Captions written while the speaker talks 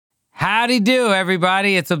Howdy do,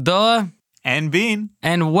 everybody. It's Abdullah. And Bean.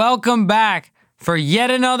 And welcome back for yet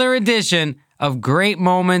another edition of Great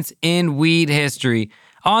Moments in Weed History.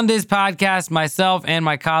 On this podcast, myself and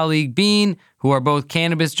my colleague Bean, who are both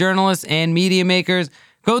cannabis journalists and media makers,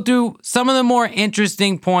 go through some of the more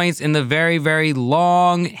interesting points in the very, very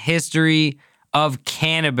long history of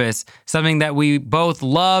cannabis, something that we both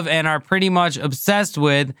love and are pretty much obsessed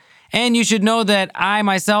with. And you should know that I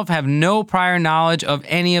myself have no prior knowledge of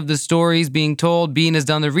any of the stories being told. Bean has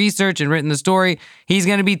done the research and written the story. He's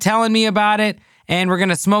going to be telling me about it, and we're going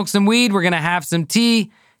to smoke some weed. We're going to have some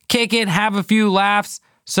tea, kick it, have a few laughs.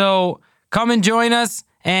 So come and join us,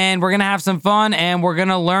 and we're going to have some fun, and we're going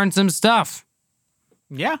to learn some stuff.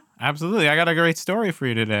 Yeah, absolutely. I got a great story for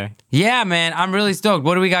you today. Yeah, man. I'm really stoked.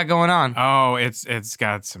 What do we got going on? Oh, it's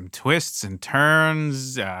got some twists and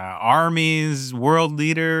turns, armies, world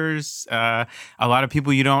leaders, a lot of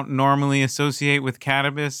people you don't normally associate with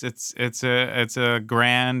cannabis. It's a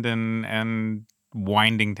grand and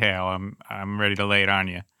winding tale. I'm ready to lay it on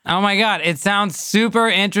you. Oh my God. It sounds super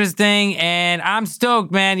interesting, and I'm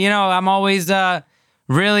stoked, man. You know, I'm always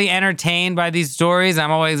really entertained by these stories. I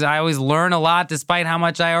always learn a lot despite how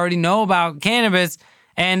much I already know about cannabis.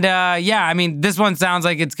 And yeah, I mean, this one sounds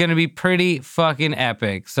like it's going to be pretty fucking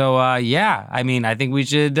epic. So yeah, I mean, I think we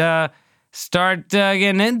should start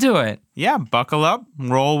getting into it. Yeah, buckle up,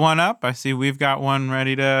 roll one up. I see we've got one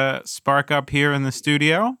ready to spark up here in the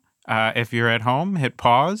studio. If you're at home, hit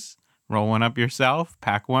pause, roll one up yourself,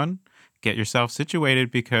 pack one, get yourself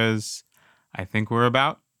situated, because I think we're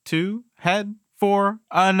about to head for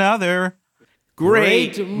another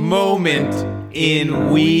great moment in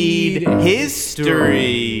weed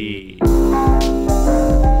history.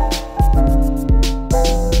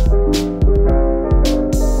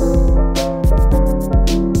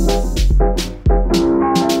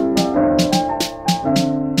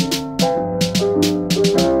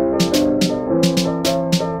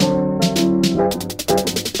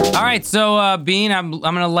 All right, so Bean, I'm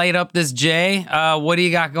gonna light up this J. What do you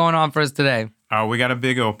got going on for us today? We got a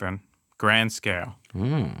big open, grand scale.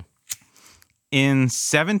 In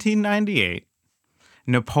 1798,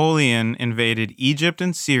 Napoleon invaded Egypt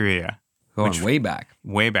and Syria. Going way back.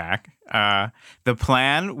 Way back. The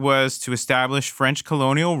plan was to establish French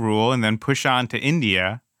colonial rule and then push on to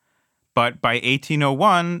India. But by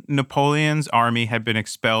 1801, Napoleon's army had been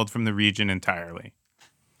expelled from the region entirely.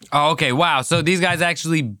 Oh, okay. Wow. So these guys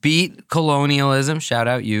actually beat colonialism. Shout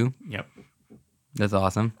out you. Yep. That's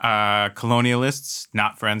awesome. Colonialists,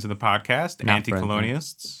 not friends of the podcast. Not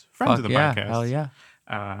Anti-colonialists, friends of the podcast. Hell yeah.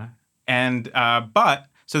 But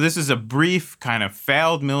this is a brief kind of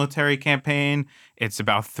failed military campaign. It's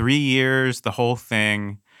about 3 years, the whole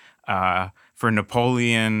thing. For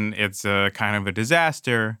Napoleon, it's a kind of a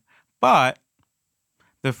disaster. But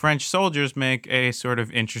the French soldiers make a sort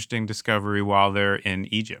of interesting discovery while they're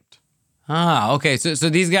in Egypt. Ah, okay. So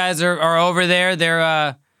these guys are over there.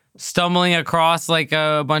 They're stumbling across like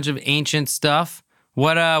a bunch of ancient stuff.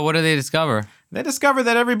 What do they discover? They discover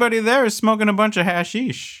that everybody there is smoking a bunch of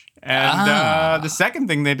hashish. And the second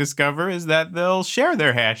thing they discover is that they'll share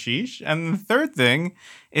their hashish. And the third thing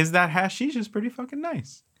is that hashish is pretty fucking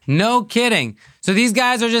nice. No kidding. So these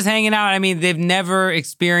guys are just hanging out. I mean, they've never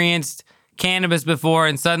experienced cannabis before,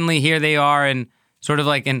 and suddenly here they are in sort of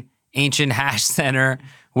like an ancient hash center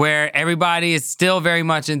where everybody is still very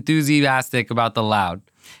much enthusiastic about the loud.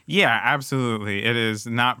 Yeah, absolutely. It is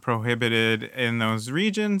not prohibited in those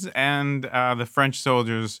regions, and the French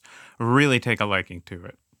soldiers really take a liking to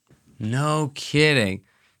it. No kidding.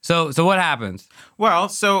 So what happens? Well,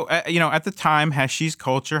 at the time, hashish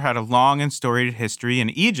culture had a long and storied history in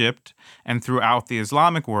Egypt and throughout the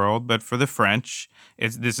Islamic world. But for the French,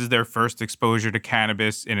 this is their first exposure to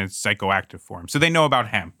cannabis in its psychoactive form. So they know about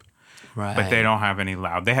hemp, Right. but they don't have any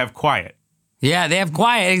loud. They have quiet. Yeah, they have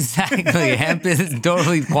quiet. Exactly. Hemp is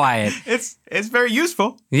totally quiet. It's very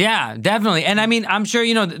useful. Yeah, definitely. And I mean, I'm sure,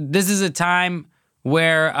 this is a time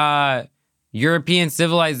where European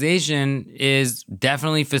civilization is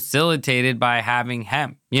definitely facilitated by having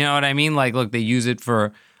hemp. You know what I mean? Like, look, they use it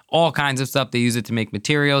for all kinds of stuff. They use it to make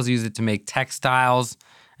materials, use it to make textiles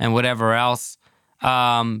and whatever else.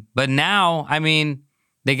 But now, I mean,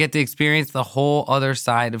 they get to experience the whole other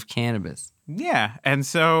side of cannabis. Yeah. And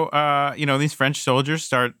so, these French soldiers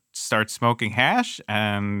start smoking hash,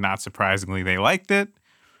 and not surprisingly, they liked it.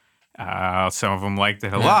 Some of them liked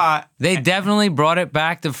it a lot. They definitely brought it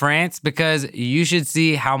back to France, because you should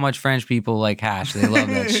see how much French people like hash. They love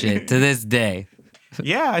that shit to this day.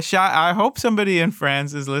 Yeah, I hope somebody in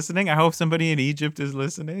France is listening. I hope somebody in Egypt is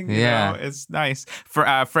listening. Yeah. It's nice.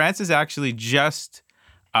 France is actually just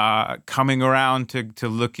coming around to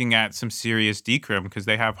looking at some serious decrim because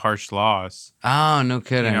they have harsh laws. Oh, no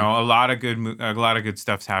kidding. You know, a lot of good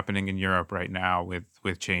stuff's happening in Europe right now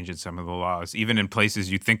with changing some of the laws, even in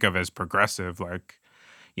places you think of as progressive, like,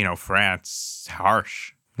 you know, France,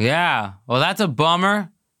 harsh. Yeah. Well, that's a bummer.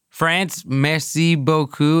 France, merci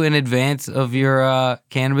beaucoup in advance of your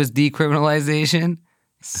cannabis decriminalization.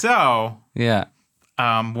 So, Yeah.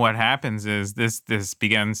 what happens is this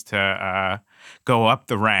begins to go up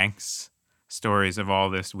the ranks, stories of all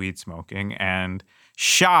this weed smoking, and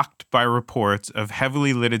shocked by reports of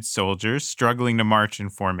heavily lidded soldiers struggling to march in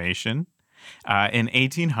formation. In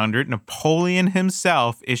 1800, Napoleon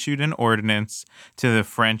himself issued an ordinance to the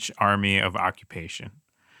French Army of Occupation.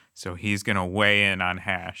 So he's going to weigh in on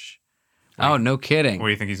hash. Oh, no kidding. What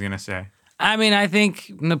do you think he's going to say? I mean, I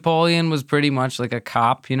think Napoleon was pretty much like a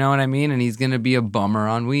cop, you know what I mean? And he's going to be a bummer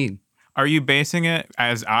on weed. Are you basing it,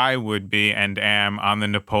 as I would be and am, on the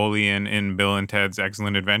Napoleon in Bill and Ted's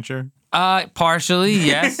Excellent Adventure? Partially,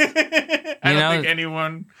 yes. I don't think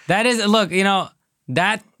anyone... That is, look, you know,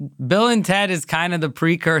 that Bill and Ted is kind of the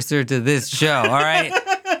precursor to this show, all right?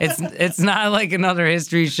 It's not like another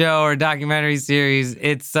history show or documentary series.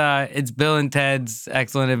 It's Bill and Ted's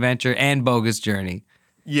Excellent Adventure and Bogus Journey.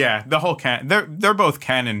 Yeah, the whole they're both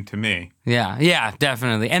canon to me. Yeah,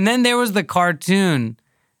 definitely. And then there was the cartoon,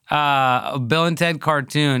 a Bill and Ted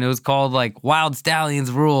cartoon. It was called like Wild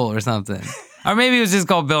Stallions Rule or something. Or maybe it was just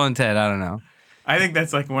called Bill and Ted. I don't know. I think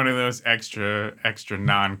that's like one of those extra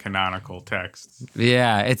non-canonical texts.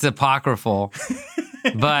 Yeah, it's apocryphal.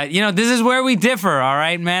 But, you know, this is where we differ, all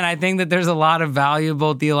right, man? I think that there's a lot of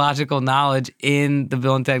valuable theological knowledge in the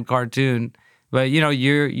Bill and Ted cartoon. But, you know,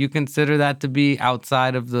 you consider that to be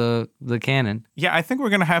outside of the canon. Yeah, I think we're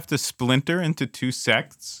going to have to splinter into two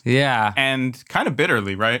sects. Yeah. And kind of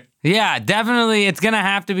bitterly, right? Yeah, definitely. It's going to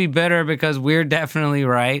have to be bitter because we're definitely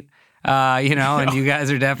right, you know, and you guys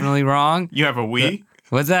are definitely wrong. You have a we?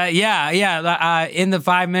 What's that? Yeah. In the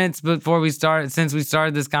 5 minutes before since we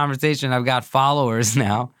started this conversation, I've got followers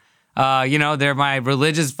now. You know, they're my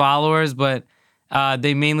religious followers, but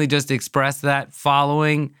they mainly just express that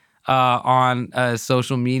following on a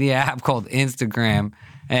social media app called Instagram.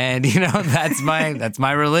 And, you know, that's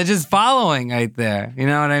my religious following right there. You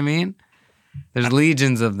know what I mean? There's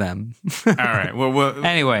legions of them. All right. Well,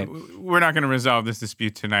 anyway, we're not going to resolve this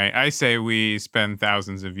dispute tonight. I say we spend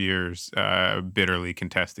thousands of years bitterly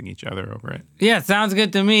contesting each other over it. Yeah, sounds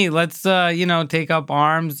good to me. Let's, you know, take up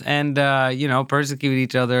arms and, you know, persecute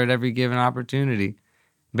each other at every given opportunity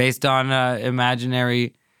based on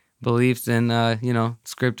imaginary beliefs and, you know,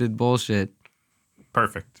 scripted bullshit.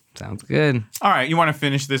 Perfect. Sounds good. All right. You want to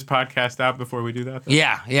finish this podcast out before we do that? Then?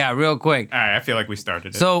 Yeah, real quick. All right. I feel like we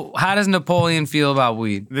started it. So how does Napoleon feel about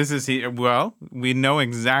weed? Well, we know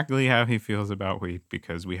exactly how he feels about weed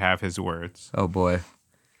because we have his words. Oh, boy.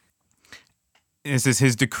 This is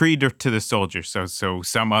his decree to the soldiers. So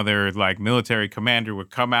some other like military commander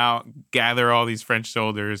would come out, gather all these French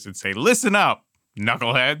soldiers and say, listen up,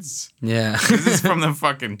 knuckleheads. Yeah. This is from the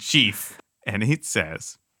fucking chief. And it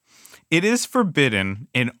says, it is forbidden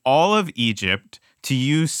in all of Egypt to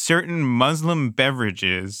use certain Muslim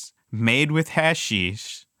beverages made with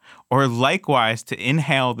hashish, or likewise to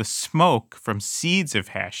inhale the smoke from seeds of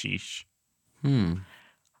hashish.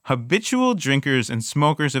 Habitual drinkers and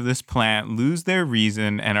smokers of this plant lose their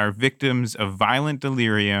reason and are victims of violent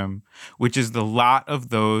delirium, which is the lot of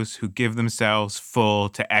those who give themselves full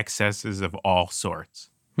to excesses of all sorts.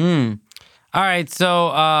 All right.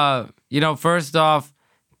 So, you know, first off,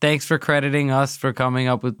 thanks for crediting us for coming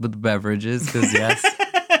up with the beverages, because, yes,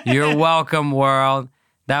 you're welcome, world.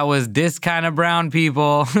 That was this kind of brown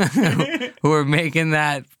people who are making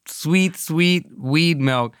that sweet, sweet weed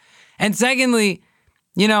milk. And secondly,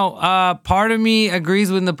 you know, part of me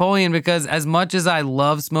agrees with Napoleon because as much as I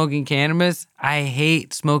love smoking cannabis, I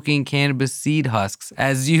hate smoking cannabis seed husks,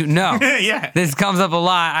 as you know. Yeah. This comes up a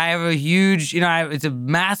lot. I have a huge, you know, it's a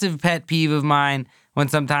massive pet peeve of mine when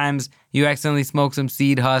sometimes you accidentally smoke some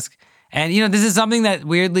seed husk. And, you know, this is something that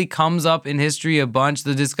weirdly comes up in history a bunch,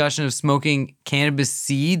 the discussion of smoking cannabis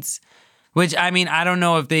seeds, which, I mean, I don't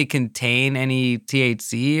know if they contain any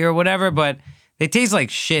THC or whatever, but they taste like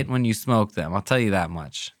shit when you smoke them. I'll tell you that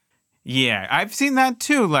much. Yeah, I've seen that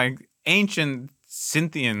too, like ancient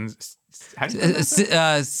Scythians.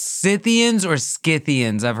 Scythians or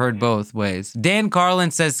Scythians, I've heard both ways. Dan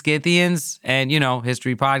Carlin says Scythians, and, you know,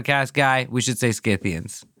 history podcast guy, we should say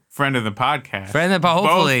Scythians. Friend of the podcast.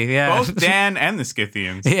 Hopefully, yeah. Both Dan and the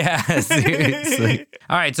Scythians. Yeah, seriously.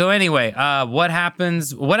 All right, so anyway, what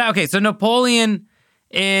happens? Okay, so Napoleon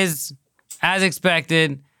is, as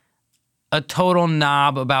expected, a total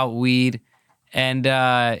knob about weed. And,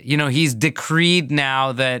 he's decreed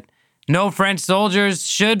now that no French soldiers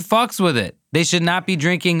should fucks with it. They should not be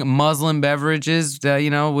drinking Muslim beverages,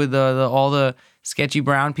 with all the sketchy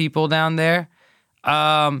brown people down there.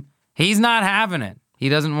 He's not having it. He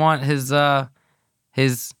doesn't want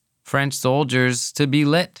his French soldiers to be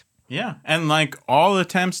lit. Yeah, and like all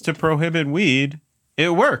attempts to prohibit weed,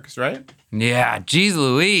 it works, right? Yeah, geez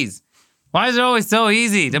Louise. Why is it always so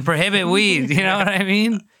easy to prohibit weed? You know what I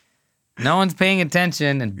mean? No one's paying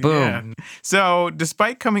attention, and boom. Yeah. So,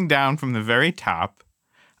 despite coming down from the very top,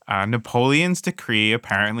 Napoleon's decree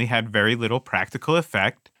apparently had very little practical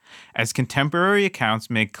effect, as contemporary accounts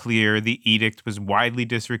make clear the edict was widely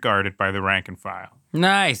disregarded by the rank and file.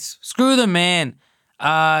 Nice. Screw the man.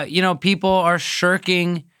 People are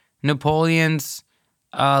shirking Napoleon's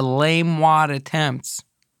lame wad attempts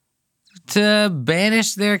to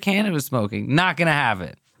banish their cannabis smoking. Not gonna have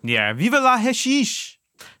it. Yeah, vive la hashish.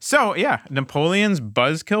 So, yeah, Napoleon's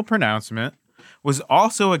buzzkill pronouncement was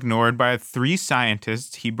also ignored by 3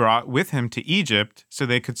 scientists he brought with him to Egypt so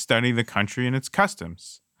they could study the country and its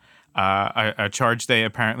customs. A charge they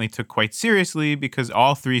apparently took quite seriously because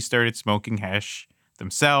all 3 started smoking hash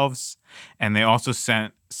themselves, and they also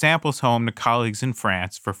sent samples home to colleagues in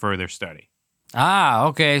France for further study. Ah,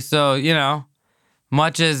 okay. So,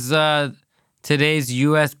 much as today's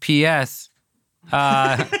USPS,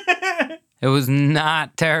 it was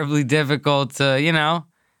not terribly difficult to,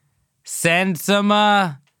 send some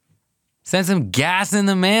gas in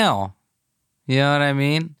the mail. You know what I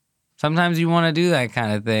mean? Sometimes you want to do that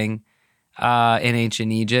kind of thing in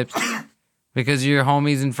ancient Egypt because your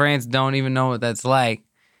homies in France don't even know what that's like.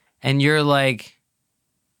 And you're like,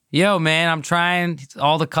 yo, man, I'm trying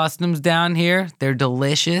all the customs down here. They're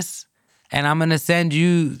delicious. And I'm going to send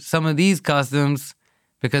you some of these customs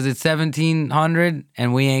because it's 1700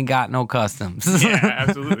 and we ain't got no customs. Yeah,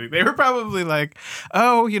 absolutely. They were probably like,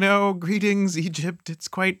 oh, greetings, Egypt. It's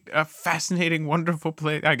quite a fascinating, wonderful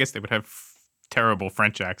place. I guess they would have terrible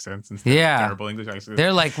French accents instead of terrible English accents.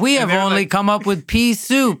 They're like, we have only come up with pea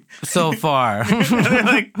soup so far.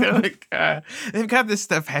 They've got this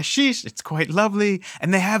stuff, hashish. It's quite lovely.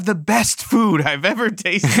 And they have the best food I've ever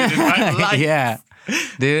tasted in my life. Yeah.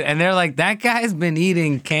 Dude, and they're like, that guy's been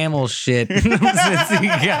eating camel shit since he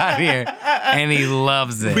got here, and he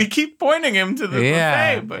loves it. We keep pointing him to the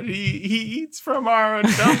buffet, but he eats from our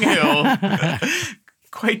dunghill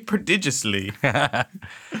quite prodigiously. Anyhow,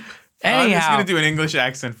 I'm just going to do an English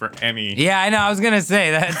accent for Emmy. Yeah, I know. I was going to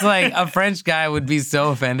say, that's like a French guy would be so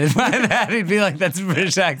offended by that. He'd be like, that's a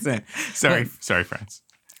British accent. Sorry, France.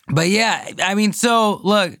 But yeah, I mean, so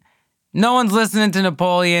look, no one's listening to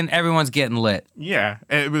Napoleon. Everyone's getting lit. Yeah,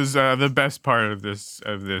 it was the best part of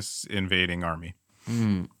this invading army.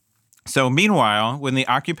 So meanwhile, when the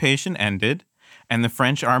occupation ended and the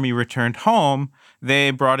French army returned home, they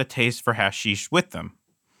brought a taste for hashish with them.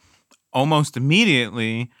 Almost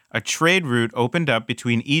immediately, a trade route opened up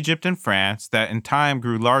between Egypt and France that in time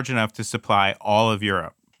grew large enough to supply all of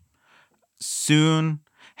Europe. Soon,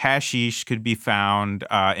 hashish could be found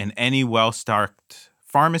in any well-stocked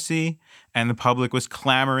pharmacy, and the public was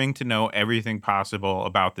clamoring to know everything possible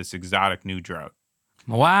about this exotic new drug.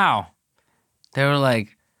 Wow. They were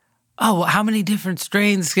like, oh, well, how many different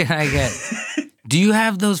strains can I get? Do you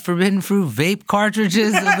have those forbidden fruit vape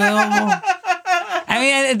cartridges available? I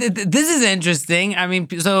mean, this is interesting. I mean,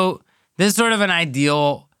 so this is sort of an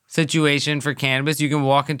ideal situation for cannabis. You can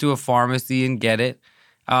walk into a pharmacy and get it.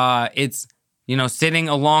 It's, sitting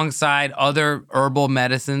alongside other herbal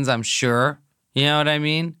medicines, I'm sure. You know what I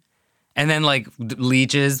mean? And then like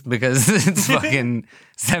leeches because it's fucking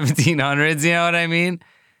 1700s, you know what I mean?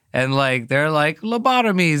 And like, they're like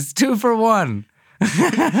lobotomies, 2 for 1.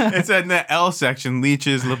 It's in the L section,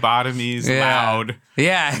 leeches, lobotomies, loud.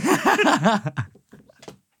 Yeah.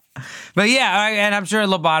 But yeah, and I'm sure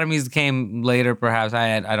lobotomies came later, perhaps.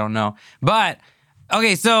 I don't know. But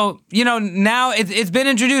okay, so now it's been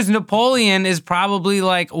introduced. Napoleon is probably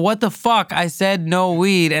like, what the fuck? I said no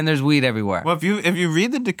weed, and there's weed everywhere. Well, if you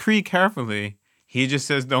read the decree carefully, he just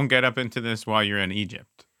says don't get up into this while you're in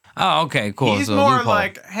Egypt. Oh, okay, cool. He's so more loophole.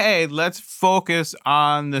 like, hey, let's focus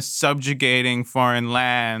on the subjugating foreign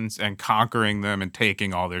lands and conquering them and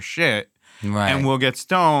taking all their shit, right? And we'll get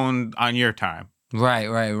stoned on your time. Right.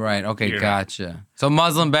 Okay, gotcha. So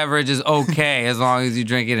Muslim beverage is okay as long as you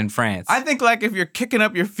drink it in France. I think like if you're kicking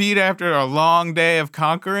up your feet after a long day of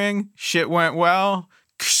conquering, shit went well,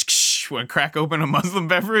 crack open a Muslim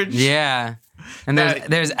beverage. Yeah. And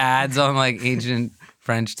there's ads on like ancient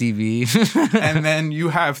French TV. And then you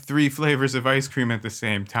have 3 flavors of ice cream at the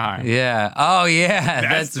same time. Yeah. Oh, yeah.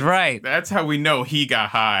 That's right. That's how we know he got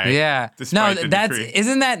high. Yeah. despite No, the that's decree.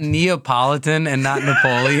 isn't that Neapolitan and not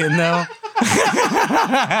Napoleon though?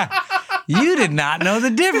 You did not know the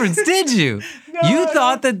difference, did you? You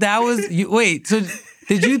thought that was wait, so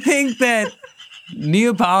did you think that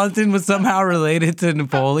Neapolitan was somehow related to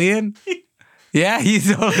Napoleon? Yeah, you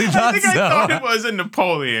totally thought I think so. I thought it was a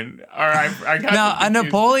Napoleon. All right, I got No, them a confused.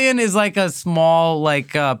 Napoleon is like a small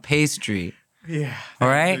pastry. Yeah. All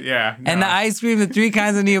right. Yeah. And no. the ice cream, the 3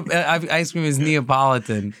 kinds of ice cream is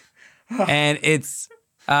Neapolitan, and it's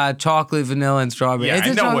chocolate, vanilla, and strawberry. Yeah, It's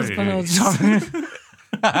I a know chocolate, what it vanilla, is. strawberry.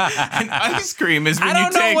 And ice cream is when I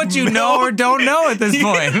don't know take what you milk, know or don't know at this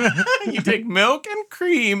point. you take milk and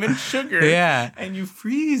cream and sugar. Yeah. And you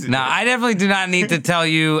freeze it. No, I definitely do not need to tell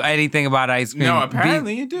you anything about ice cream. No,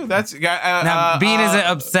 apparently you do. That's Now, Bean is an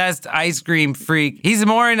obsessed ice cream freak. He's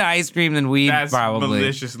more into ice cream than weed, that's probably.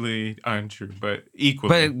 maliciously untrue, but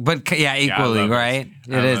equally. But yeah, equally, love right?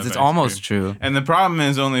 ice- I It is. love It's ice almost cream. true. And the problem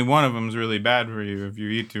is only one of them is really bad for you if you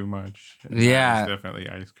eat too much. And that Yeah. is definitely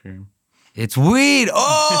ice cream. It's weed.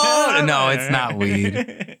 Oh no, it's not weed.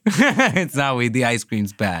 It's not weed. The ice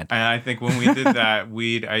cream's bad. And I think when we did that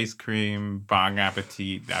weed ice cream Bon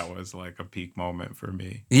Appetit, that was like a peak moment for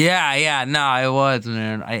me. Yeah. No, it was,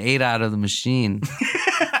 man. I ate out of the machine.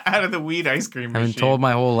 Out of the weed ice cream I've been machine. told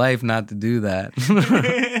my whole life not to do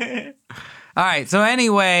that. All right. So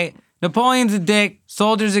anyway, Napoleon's a dick.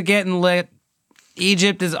 Soldiers are getting lit.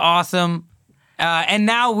 Egypt is awesome. And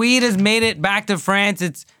now weed has made it back to France.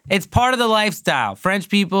 It's part of the lifestyle. French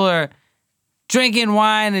people are drinking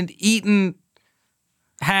wine and eating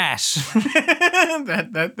hash.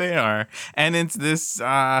 that they are. And it's this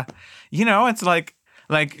it's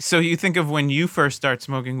like so you think of when you first start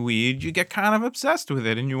smoking weed, you get kind of obsessed with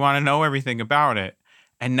it and you want to know everything about it.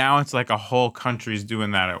 And now it's like a whole country's doing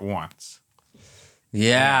that at once.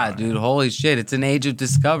 Yeah, dude. Holy shit. It's an age of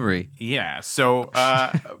discovery. Yeah. So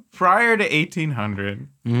prior to 1800,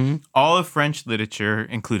 all of French literature,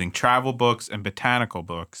 including travel books and botanical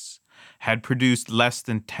books, had produced less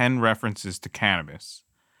than 10 references to cannabis.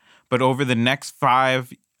 But over the next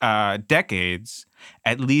 5 decades,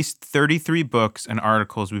 at least 33 books and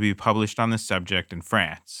articles would be published on the subject in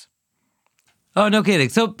France. Oh, no kidding.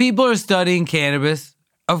 So people are studying cannabis.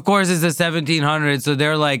 Of course, it's the 1700s, so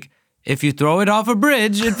they're like, if you throw it off a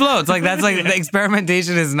bridge, it floats. Like, that's like, the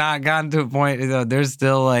experimentation has not gotten to a point. There's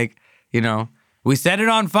still like, we set it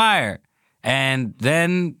on fire. And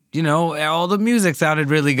then, all the music sounded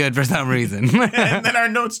really good for some reason. And then our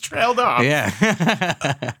notes trailed off.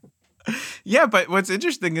 Yeah. Yeah, but what's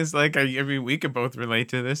interesting is like, I mean, we could both relate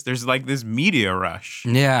to this. There's like this media rush.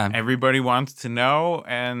 Yeah. Everybody wants to know,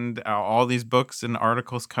 and all these books and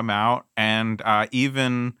articles come out, and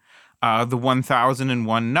even the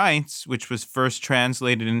 1001 Nights, which was first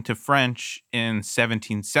translated into French in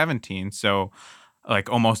 1717, so like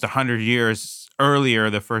almost 100 years earlier,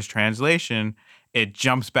 the first translation, it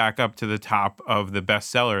jumps back up to the top of the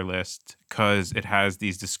bestseller list because it has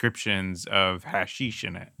these descriptions of hashish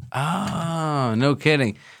in it. Oh, no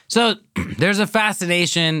kidding. So there's a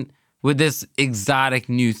fascination with this exotic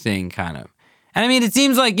new thing, kind of. And I mean, it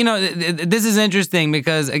seems like, this is interesting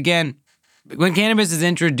because, again, when cannabis is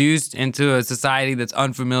introduced into a society that's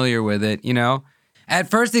unfamiliar with it, at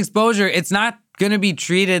first exposure, it's not going to be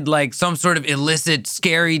treated like some sort of illicit,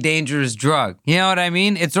 scary, dangerous drug. You know what I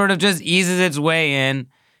mean? It sort of just eases its way in.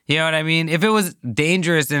 You know what I mean? If it was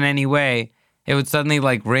dangerous in any way, it would suddenly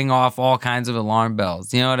like ring off all kinds of alarm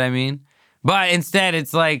bells. You know what I mean? But instead,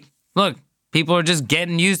 it's like, look, people are just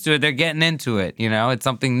getting used to it. They're getting into it. It's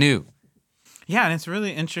something new. Yeah, and it's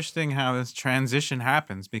really interesting how this transition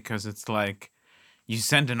happens because it's like you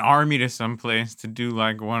send an army to some place to do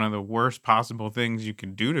like one of the worst possible things you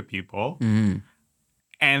can do to people. Mm-hmm.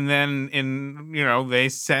 And then they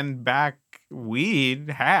send back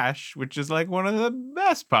weed, hash, which is like one of the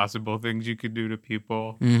best possible things you could do to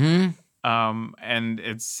people. Mm-hmm. And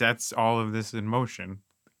it sets all of this in motion.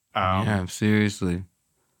 Yeah, seriously.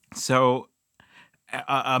 So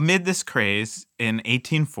amid this craze in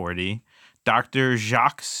 1840, Dr.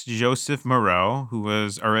 Jacques-Joseph Moreau, who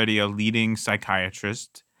was already a leading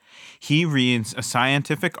psychiatrist, he reads a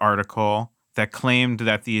scientific article that claimed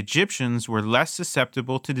that the Egyptians were less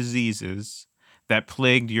susceptible to diseases that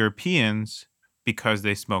plagued Europeans because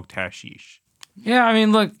they smoked hashish. Yeah, I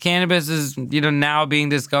mean, look, cannabis is, now being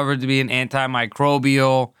discovered to be an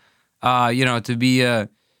antimicrobial, to be a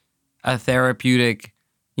therapeutic,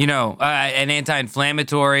 an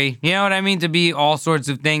anti-inflammatory, you know what I mean? To be all sorts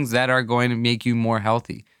of things that are going to make you more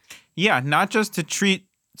healthy. Yeah, not just to treat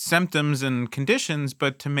symptoms and conditions,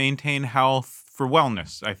 but to maintain health for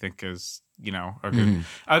wellness, I think is,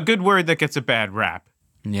 a good word that gets a bad rap.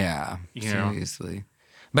 Yeah, You know? seriously.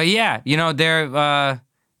 But yeah, their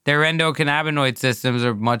endocannabinoid systems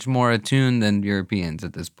are much more attuned than Europeans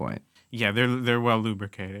at this point. Yeah, they're well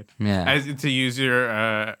lubricated. Yeah. As to use your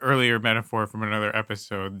earlier metaphor from another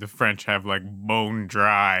episode, the French have like bone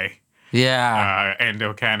dry Yeah.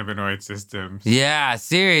 endocannabinoid systems. Yeah,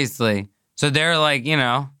 seriously. So they're like,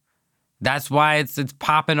 that's why it's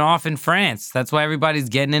popping off in France. That's why everybody's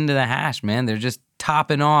getting into the hash, man. They're just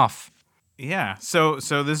topping off. Yeah. So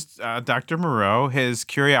this Dr. Moreau, his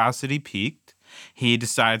curiosity piqued. He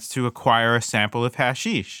decides to acquire a sample of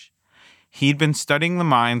hashish. He'd been studying the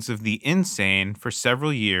minds of the insane for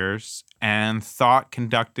several years and thought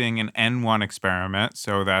conducting an N1 experiment,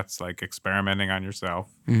 so that's like experimenting on yourself,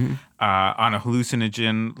 on a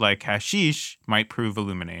hallucinogen like hashish might prove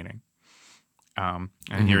illuminating. And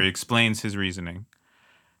here he explains his reasoning.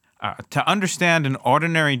 To understand an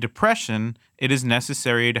ordinary depression, it is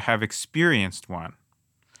necessary to have experienced one.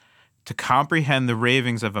 To comprehend the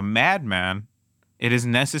ravings of a madman, it is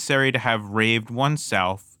necessary to have raved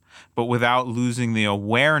oneself, but without losing the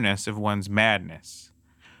awareness of one's madness,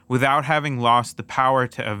 without having lost the power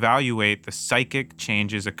to evaluate the psychic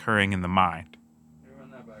changes occurring in the mind.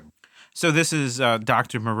 So this is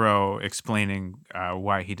Dr. Moreau explaining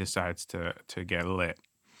why he decides to get lit.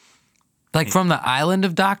 Like from the island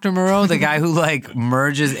of Dr. Moreau, the guy who like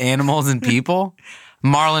merges animals and people?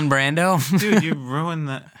 Marlon Brando? Dude, you ruined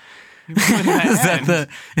that.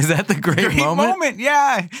 Is that the great moment?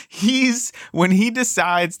 Yeah. When he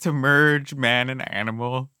decides to merge man and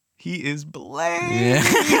animal, he is blazed.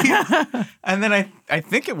 Yeah. And then I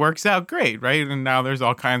think it works out great, right? And now there's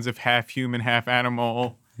all kinds of half human, half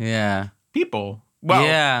animal people. Well,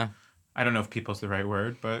 yeah. I don't know if people's the right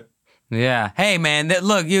word, but yeah. Hey, man,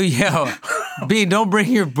 look, B, don't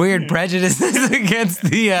bring your weird prejudices against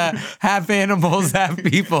the half animals, half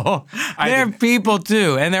people. They're people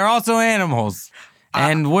too, and they're also animals.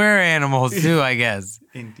 And we're animals too, I guess.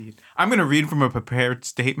 Indeed. I'm going to read from a prepared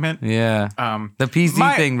statement. Yeah. The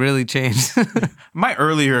PC thing really changed. My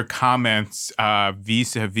earlier comments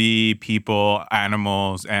vis-a-vis people,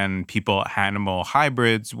 animals, and people-animal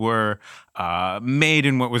hybrids were made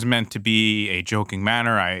in what was meant to be a joking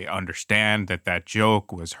manner. I understand that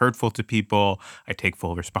joke was hurtful to people. I take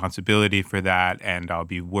full responsibility for that, and I'll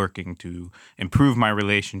be working to improve my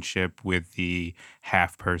relationship with the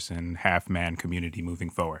half-person, half-man community moving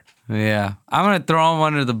forward. Yeah. I'm going to throw him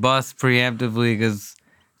under the bus preemptively because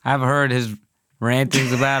I've heard his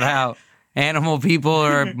rantings about how animal people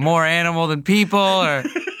are more animal than people or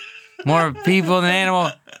more people than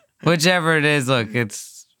animal. Whichever it is, look,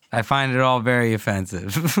 I find it all very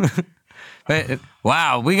offensive. But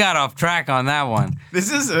wow, we got off track on that one.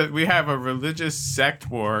 We have a religious sect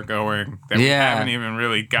war going that we haven't even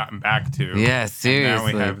really gotten back to. Yeah,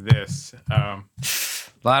 seriously. And now we have this. A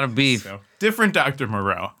lot of beef. So, different Dr.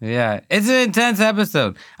 Moreau. Yeah, it's an intense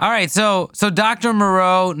episode. All right, so Dr.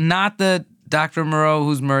 Moreau, not the Dr. Moreau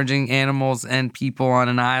who's merging animals and people on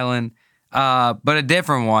an island, but a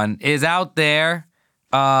different one, is out there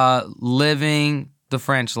living the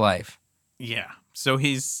French life. Yeah. So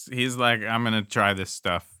he's like, I'm going to try this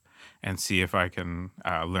stuff and see if I can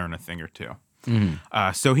learn a thing or two.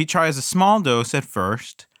 Mm-hmm. So he tries a small dose at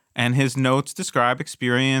first, and his notes describe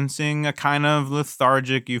experiencing a kind of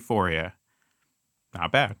lethargic euphoria.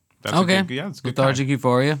 Not bad. That's okay. It's good lethargic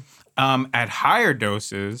euphoria. At higher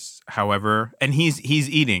doses, however, and he's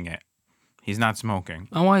eating it. He's not smoking.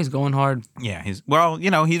 Oh, why he's going hard? Yeah, he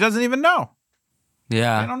doesn't even know.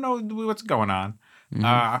 Yeah. I don't know what's going on.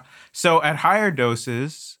 Mm-hmm. So at higher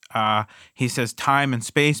doses, he says time and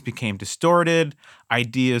space became distorted,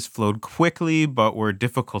 ideas flowed quickly but were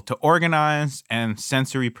difficult to organize, and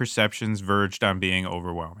sensory perceptions verged on being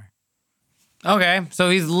overwhelming. Okay, so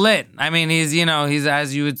he's lit. I mean, he's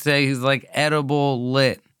as you would say, he's like edible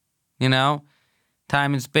lit. Time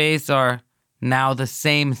and space are now the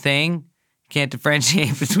same thing. Can't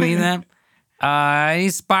differentiate between them.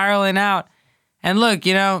 He's spiraling out. And look,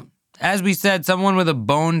 as we said, someone with a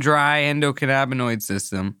bone-dry endocannabinoid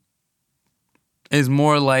system is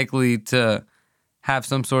more likely to have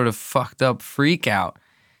some sort of fucked up freak out.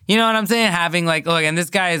 You know what I'm saying? Having and this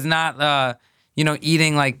guy is not,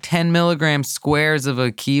 eating like 10 milligram squares of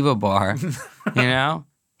a Kiva bar,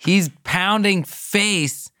 He's pounding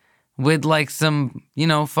face with like some,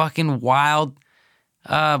 fucking wild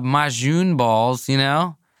Majun balls,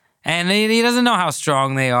 And he doesn't know how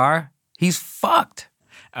strong they are. He's fucked.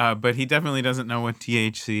 But he definitely doesn't know what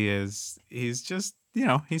THC is. He's just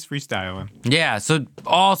he's freestyling. Yeah, so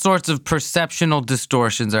all sorts of perceptional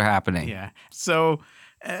distortions are happening. Yeah. So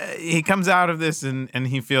he comes out of this and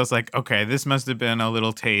he feels like, okay, this must have been a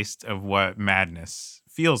little taste of what madness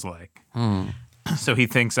feels like. So he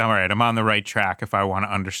thinks, all right, I'm on the right track if I want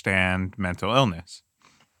to understand mental illness.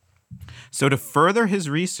 So to further his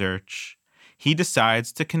research, he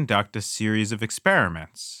decides to conduct a series of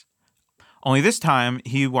experiments. Only this time,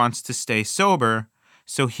 he wants to stay sober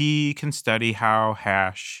so he can study how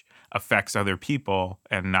hash affects other people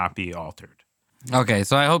and not be altered. Okay,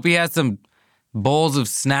 so I hope he has some bowls of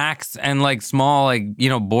snacks and like small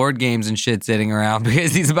board games and shit sitting around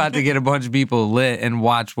because he's about to get a bunch of people lit and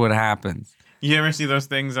watch what happens. You ever see those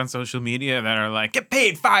things on social media that are like, get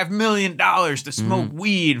paid $5 million to smoke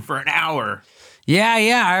weed for an hour?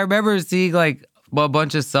 Yeah. I remember seeing like a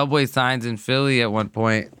bunch of subway signs in Philly at one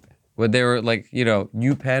point where they were like,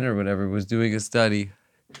 UPenn or whatever was doing a study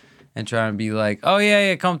and trying to be like, oh,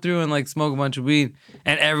 yeah, come through and like smoke a bunch of weed.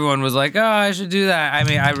 And everyone was like, oh, I should do that. I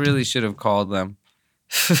mean, I really should have called them.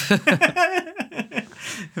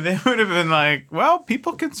 They would have been like, well,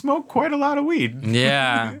 people can smoke quite a lot of weed.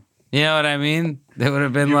 Yeah. You know what I mean? They would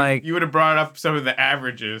have been you would have brought up some of the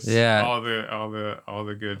averages. Yeah. All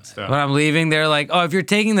the good stuff. When I'm leaving, they're like, oh, if you're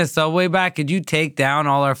taking the subway back, could you take down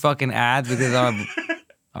all our fucking ads because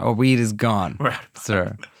our weed is gone,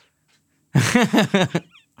 sir.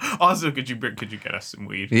 Also, could you get us some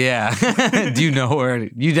weed? Yeah.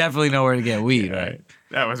 You definitely know where to get weed, right?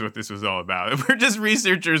 That was what this was all about. We're just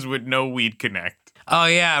researchers with no weed connect. Oh,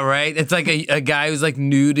 yeah, right? It's like a guy who's like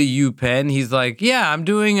new to UPenn. He's like, yeah, I'm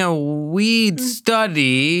doing a weed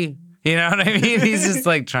study. You know what I mean? He's just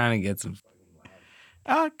like trying to get some.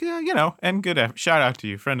 And good. Shout out to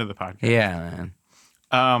you, friend of the podcast. Yeah,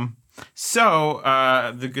 man. So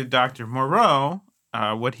the good Dr. Moreau,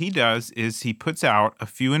 what he does is he puts out a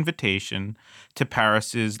few invitations to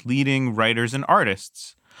Paris's leading writers and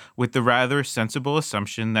artists, with the rather sensible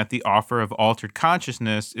assumption that the offer of altered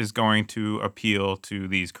consciousness is going to appeal to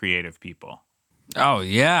these creative people. Oh,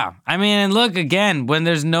 yeah. I mean, and look, again, when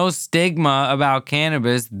there's no stigma about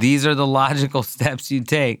cannabis, these are the logical steps you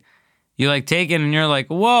take. You like take it and you're like,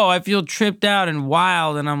 whoa, I feel tripped out and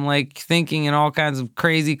wild. And I'm like thinking in all kinds of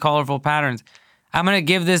crazy, colorful patterns. I'm going to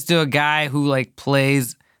give this to a guy who like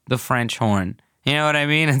plays the French horn. You know what I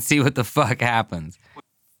mean? And see what the fuck happens.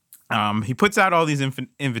 He puts out all these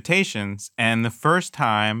invitations, and the first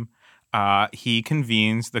time he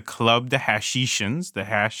convenes the Club de Hashishans, the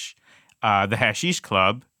Hashish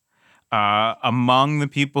Club. Among the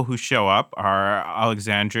people who show up are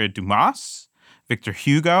Alexandre Dumas, Victor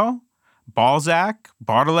Hugo, Balzac,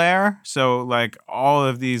 Baudelaire. So, like, all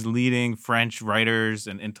of these leading French writers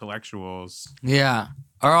and intellectuals. Yeah,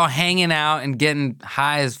 are all hanging out and getting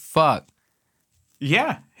high as fuck.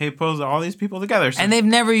 Yeah, he pulls all these people together. And they've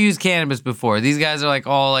never used cannabis before. These guys are like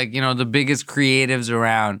all like, the biggest creatives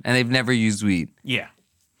around, and they've never used weed. Yeah.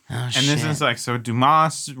 Oh, and shit. this is like, so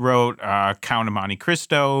Dumas wrote Count of Monte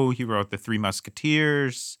Cristo. He wrote The Three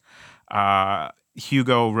Musketeers.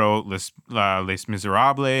 Hugo wrote Les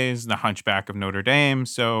Miserables, The Hunchback of Notre Dame.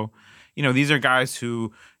 So, these are guys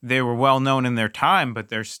who they were well known in their time, but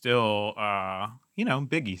they're still,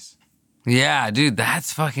 biggies. Yeah, dude,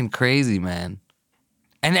 that's fucking crazy, man.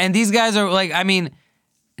 And these guys are like, I mean,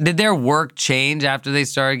 did their work change after they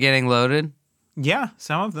started getting loaded? Yeah,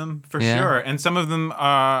 some of them for sure. And some of them,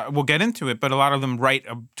 we'll get into it, but a lot of them write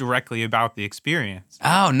directly about the experience.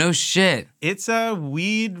 Oh, no shit. It's a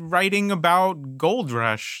weed writing about gold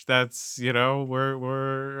rush. That's,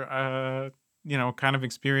 we're kind of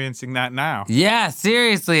experiencing that now. Yeah,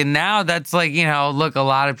 seriously. And now that's like, look, a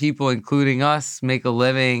lot of people, including us, make a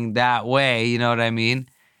living that way. You know what I mean?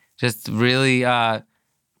 Just really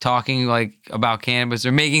talking like about cannabis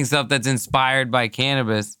or making stuff that's inspired by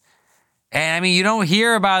cannabis. And I mean, you don't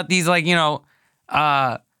hear about these like,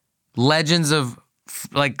 legends of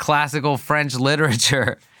like classical French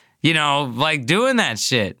literature, like doing that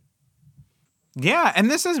shit. Yeah, and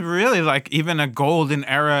this is really like even a golden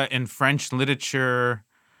era in French literature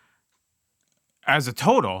as a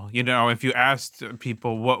total. If you asked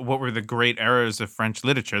people what were the great eras of French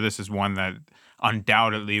literature, this is one that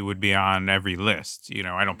undoubtedly would be on every list.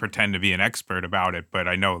 I don't pretend to be an expert about it, but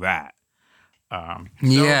I know that.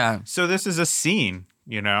 So this is a scene,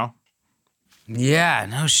 Yeah,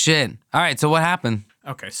 no shit. All right, so what happened?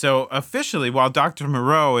 Okay, so officially, while Dr.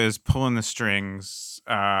 Moreau is pulling the strings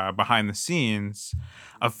behind the scenes,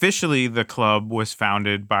 officially the club was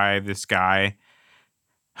founded by this guy,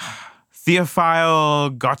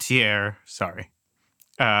 Théophile Gautier,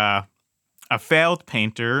 a failed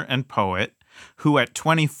painter and poet who at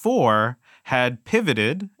 24 had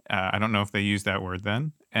pivoted. I don't know if they used that word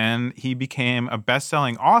then. And he became a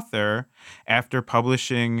best-selling author after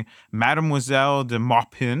publishing Mademoiselle de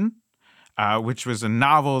Maupin, which was a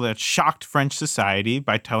novel that shocked French society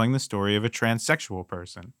by telling the story of a transsexual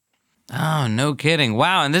person. Oh, no kidding.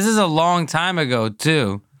 Wow. And this is a long time ago,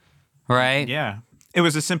 too, right? Yeah. It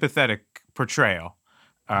was a sympathetic portrayal.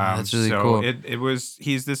 That's really so cool.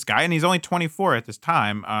 He's this guy, and he's only 24 at this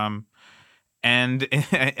time. And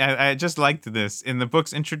I just liked this. In the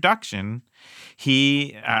book's introduction,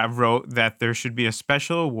 he wrote that there should be a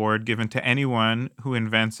special award given to anyone who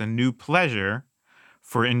invents a new pleasure,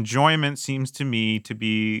 for enjoyment seems to me to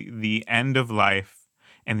be the end of life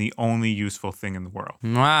and the only useful thing in the world.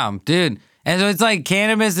 Wow, dude. And so it's like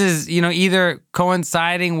cannabis is, either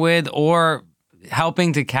coinciding with or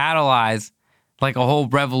helping to catalyze like a whole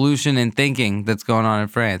revolution in thinking that's going on in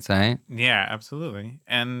France, right? Yeah, absolutely.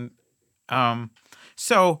 And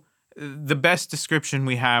so the best description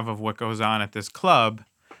we have of what goes on at this club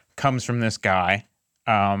comes from this guy.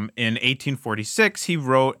 In 1846, he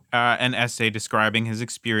wrote an essay describing his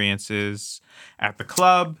experiences at the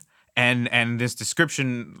club, and this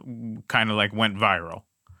description kind of like went viral.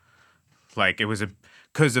 Like it was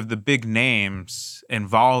because of the big names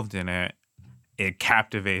involved in it, it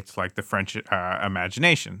captivates like the French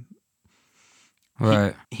imagination.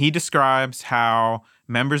 Right. He describes how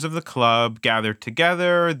members of the club gathered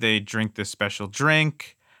together. They drink this special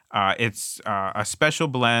drink. It's a special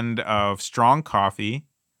blend of strong coffee.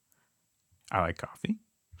 I like coffee.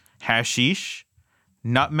 Hashish,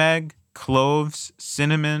 nutmeg, cloves,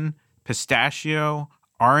 cinnamon, pistachio,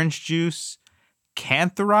 orange juice,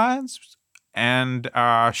 cantharides, and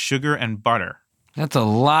sugar and butter. That's a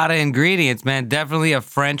lot of ingredients, man. Definitely a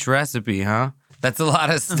French recipe, huh? That's a lot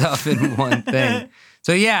of stuff in one thing.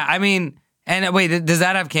 So yeah, I mean, and wait, does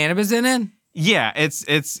that have cannabis in it? Yeah,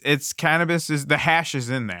 it's cannabis. The hash is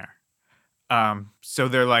in there. So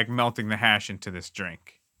they're like melting the hash into this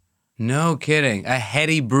drink. No kidding. A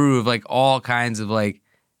heady brew of like all kinds of like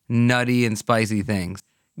nutty and spicy things.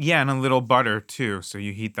 Yeah, and a little butter too. So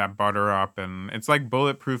you heat that butter up, and it's like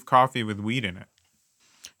bulletproof coffee with weed in it.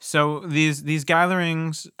 So these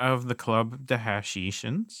gatherings of the Club de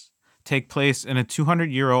Hashishans take place in a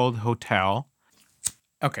 200-year-old hotel.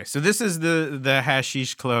 Okay, so this is the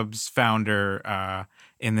Hashish Club's founder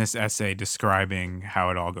in this essay describing how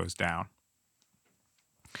it all goes down.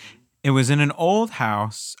 It was in an old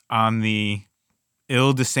house on the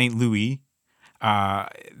Ile de Saint Louis,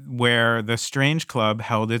 where the strange club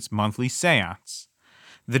held its monthly seance.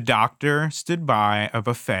 The doctor stood by a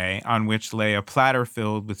buffet on which lay a platter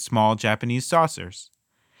filled with small Japanese saucers.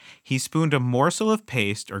 He spooned a morsel of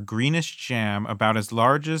paste or greenish jam about as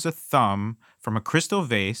large as a thumb from a crystal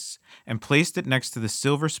vase and placed it next to the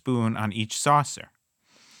silver spoon on each saucer.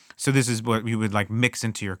 So this is what we would like mix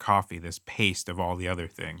into your coffee, this paste of all the other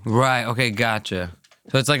things. Right. Okay. Gotcha.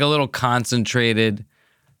 So it's like a little concentrated,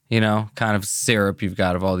 kind of syrup you've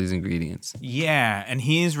got of all these ingredients. Yeah. And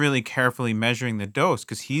he's really carefully measuring the dose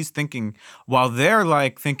because he's thinking, while they're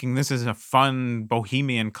like thinking this is a fun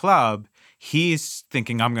bohemian club, he's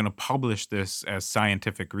thinking I'm going to publish this as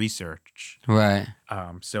scientific research. Right.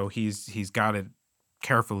 So he's got it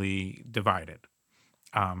carefully divided.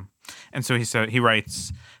 And so he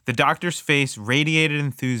writes, the doctor's face radiated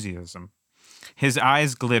enthusiasm. His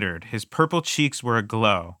eyes glittered. His purple cheeks were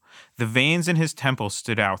aglow. The veins in his temples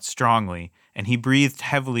stood out strongly, and he breathed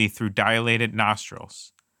heavily through dilated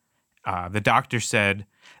nostrils. The doctor said,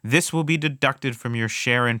 "This will be deducted from your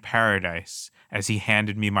share in paradise," as he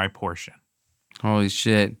handed me my portion. Holy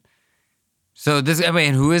shit. So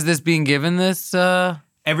and who is this being given this?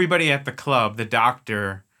 Everybody at the club, the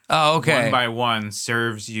doctor, Oh, okay. one by one,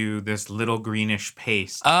 serves you this little greenish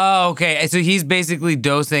paste. Oh, okay. So he's basically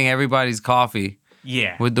dosing everybody's coffee.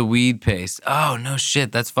 Yeah. With the weed paste. Oh, no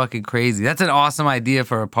shit. That's fucking crazy. That's an awesome idea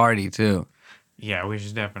for a party, too. Yeah, we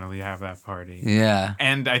should definitely have that party. Yeah.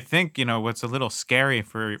 And I think, what's a little scary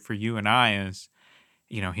for you and I is,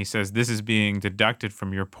 he says, this is being deducted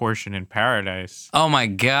from your portion in paradise. Oh, my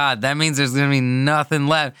God. That means there's going to be nothing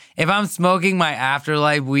left. If I'm smoking my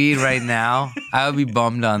afterlife weed right now, I would be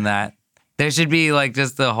bummed on that. There should be like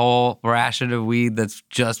just a whole ration of weed that's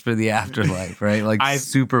just for the afterlife, right? Like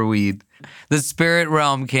super weed. The spirit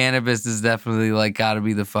realm cannabis is definitely like got to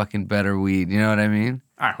be the fucking better weed. You know what I mean?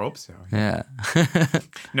 I hope so. Yeah.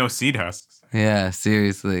 No seed husks. Yeah,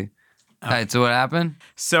 seriously. All right, so what happened?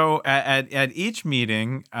 So at each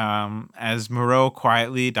meeting, as Dr. Moreau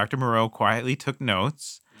quietly took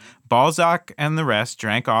notes, Balzac and the rest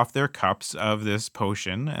drank off their cups of this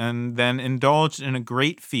potion and then indulged in a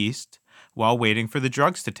great feast while waiting for the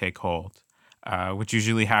drugs to take hold. which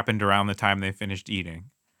usually happened around the time they finished eating.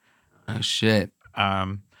 Oh, shit.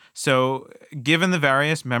 So, given the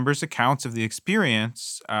various members' accounts of the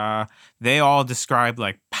experience, they all described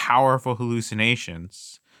like powerful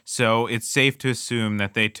hallucinations. So, it's safe to assume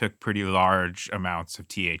that they took pretty large amounts of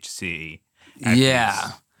THC.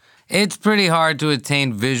 Yeah. It's pretty hard to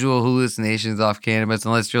attain visual hallucinations off cannabis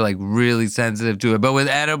unless you're like really sensitive to it. But with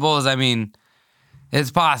edibles, I mean,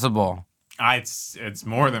 it's possible. It's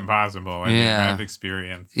more than possible. I mean, I've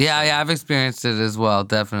experienced. Yeah, I've experienced it as well,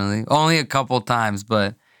 definitely. Only a couple times,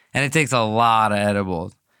 and it takes a lot of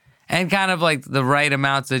edibles. And kind of like the right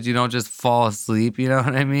amounts that you don't just fall asleep, you know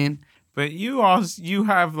what I mean? But you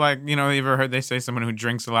have like, you ever heard they say someone who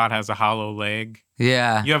drinks a lot has a hollow leg?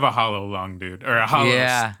 Yeah. You have a hollow lung, dude, or a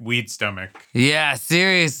hollow weed stomach. Yeah,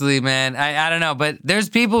 seriously, man. I don't know, but there's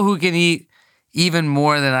people who can eat even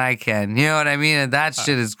more than I can. You know what I mean? And that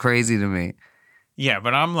shit is crazy to me. Yeah,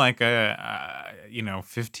 but I'm like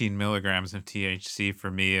 15 milligrams of THC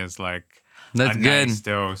for me is like That's good. Nice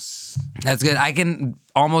dose. That's good. I can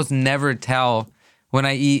almost never tell when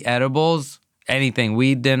I eat edibles, anything,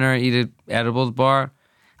 weed dinner, eat an edibles bar.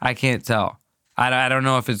 I can't tell. I don't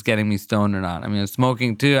know if it's getting me stoned or not. I mean, I'm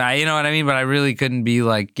smoking too. You know what I mean? But I really couldn't be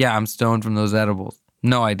like, yeah, I'm stoned from those edibles.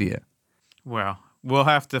 No idea. Well, we'll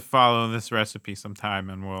have to follow this recipe sometime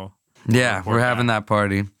and we'll we're having that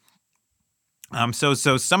party. So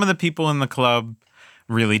some of the people in the club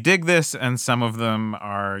really dig this, and some of them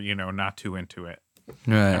are, not too into it.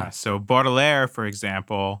 Right. So Baudelaire, for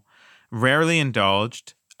example, rarely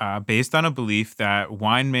indulged, based on a belief that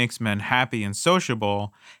wine makes men happy and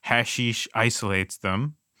sociable, hashish isolates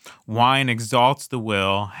them. Wine exalts the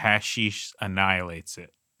will, hashish annihilates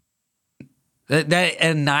it. That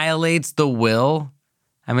annihilates the will?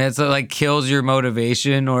 I mean, it's like kills your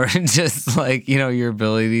motivation or just like, your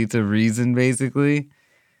ability to reason, basically.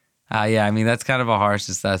 Yeah, I mean, that's kind of a harsh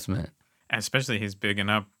assessment. Especially he's bigging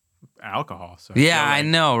up alcohol. So yeah, I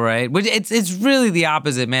know, right? Which it's really the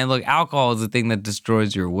opposite, man. Look, alcohol is the thing that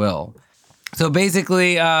destroys your will. So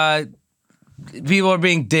basically, people are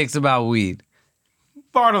being dicks about weed.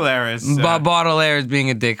 Baudelaire is... Baudelaire is being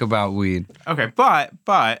a dick about weed. Okay, but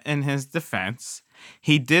in his defense...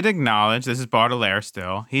 He did acknowledge, this is Baudelaire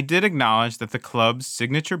still, he did acknowledge that the club's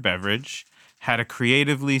signature beverage had a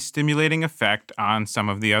creatively stimulating effect on some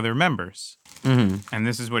of the other members. Mm-hmm. And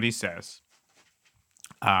this is what he says.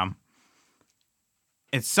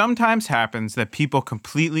 It sometimes happens that people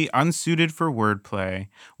completely unsuited for wordplay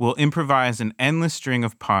will improvise an endless string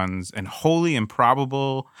of puns and wholly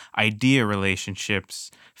improbable idea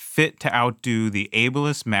relationships fit to outdo the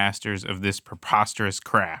ablest masters of this preposterous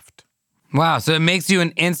craft. Wow, so it makes you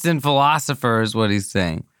an instant philosopher is what he's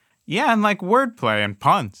saying. Yeah, and like wordplay and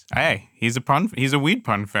puns. Hey, he's a weed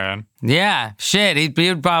pun fan. Yeah, shit, he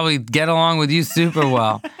would probably get along with you super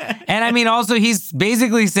well. And I mean, also, he's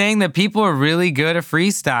basically saying that people are really good at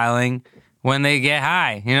freestyling when they get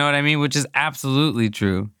high. You know what I mean? Which is absolutely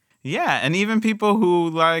true. Yeah, and even people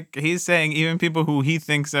who he's saying even people who he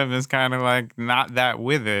thinks of as kind of like not that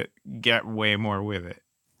with it get way more with it.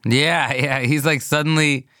 Yeah, he's like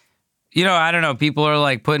suddenly... I don't know, people are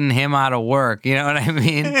like putting him out of work. You know what I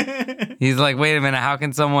mean? He's like, wait a minute, how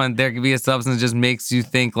can there could be a substance that just makes you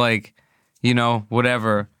think like,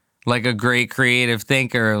 whatever, like a great creative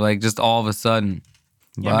thinker, like just all of a sudden.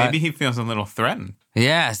 Yeah, maybe he feels a little threatened.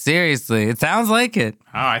 Yeah, seriously. It sounds like it.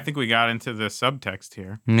 Oh, I think we got into the subtext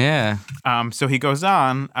here. Yeah. So he goes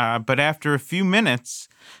on, but after a few minutes,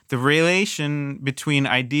 the relation between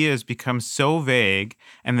ideas becomes so vague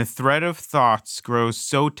and the thread of thoughts grows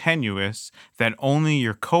so tenuous that only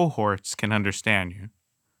your cohorts can understand you.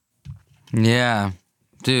 Yeah.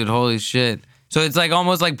 Dude, holy shit. So it's like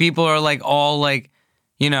almost like people are like all like,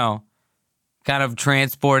 kind of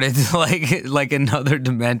transported to like another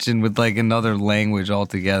dimension with like another language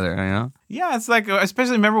altogether, Yeah, it's like,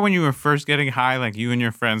 especially remember when you were first getting high, like you and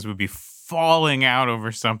your friends would be falling out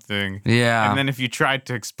over something. Yeah. And then if you tried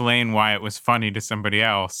to explain why it was funny to somebody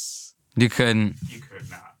else, you couldn't. You could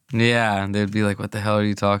not. Yeah, they'd be like, what the hell are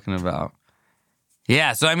you talking about?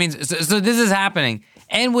 Yeah, so I mean, so this is happening.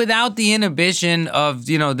 And without the inhibition of,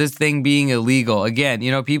 this thing being illegal,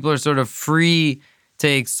 again, people are sort of free to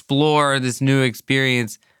explore this new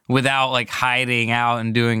experience without like hiding out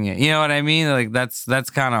and doing it. You know what I mean? Like that's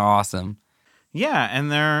kind of awesome. Yeah,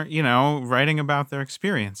 and they're, writing about their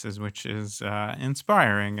experiences, which is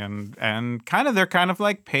inspiring and they're kind of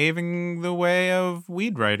like paving the way of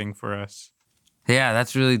weed writing for us. Yeah,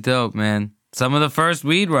 that's really dope, man. Some of the first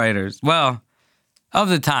weed writers. Well, of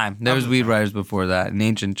the time. There was weed writers before that in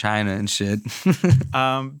ancient China and shit.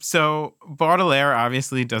 So Baudelaire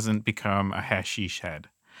obviously doesn't become a hashish head.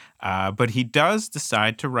 But he does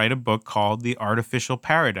decide to write a book called The Artificial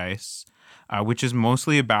Paradise, which is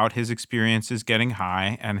mostly about his experiences getting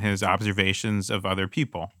high and his observations of other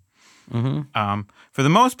people. For the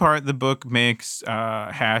most part, the book makes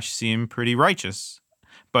Hash seem pretty righteous,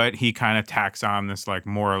 but he kind of tacks on this like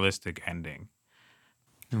moralistic ending.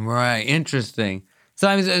 Right. Interesting. So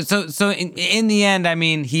I mean, so in the end, I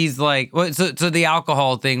mean, he's like, so the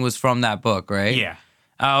alcohol thing was from that book, right? Yeah.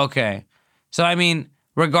 Oh, okay. So I mean,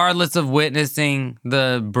 regardless of witnessing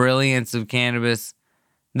the brilliance of cannabis,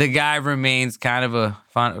 the guy remains kind of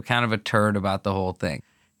a turd about the whole thing.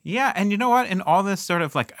 Yeah, and you know what? In all this sort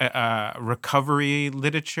of like recovery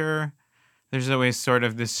literature, there's always sort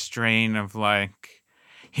of this strain of like,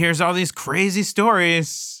 here's all these crazy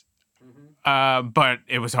stories, but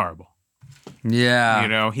it was horrible. Yeah. You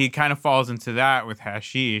know, he kind of falls into that with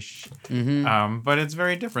hashish, but it's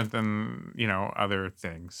very different than, you know, other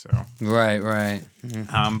things. So Right.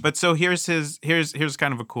 but so here's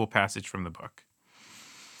kind of a cool passage from the book.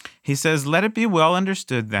 He says, "Let it be well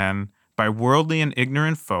understood then by worldly and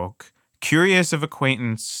ignorant folk, curious of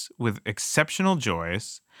acquaintance with exceptional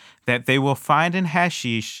joys, that they will find in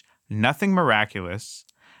hashish nothing miraculous,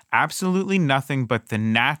 absolutely nothing but the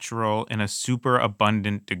natural in a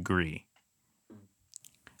superabundant degree."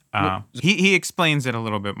 He explains it a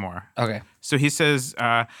little bit more. Okay. So he says,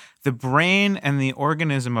 the brain and the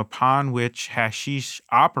organism upon which hashish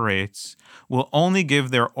operates will only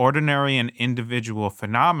give their ordinary and individual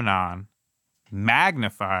phenomenon,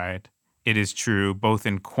 magnified, it is true, both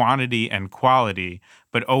in quantity and quality,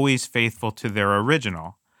 but always faithful to their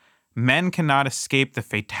original. Man cannot escape the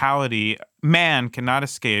fatality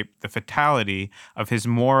of his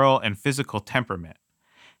moral and physical temperament.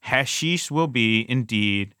 Hashish will be,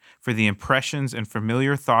 indeed, for the impressions and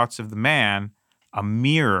familiar thoughts of the man, a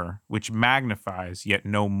mirror which magnifies, yet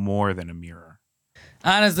no more than a mirror.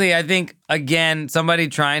 Honestly, I think, again, somebody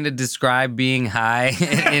trying to describe being high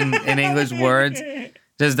in English words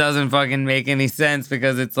just doesn't fucking make any sense,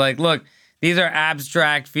 because it's like, look, these are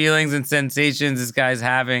abstract feelings and sensations this guy's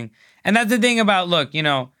having. And that's the thing about, look, you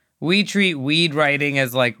know, we treat weed writing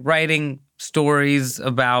as like writing stories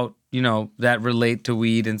about, you know, that relate to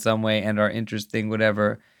weed in some way and are interesting,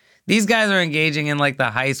 whatever. These guys are engaging in like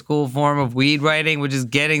the high school form of weed writing, which is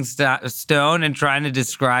getting stoned and trying to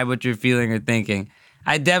describe what you're feeling or thinking.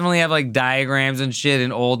 I definitely have like diagrams and shit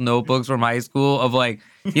in old notebooks from high school of like,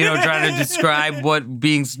 you know, trying to describe what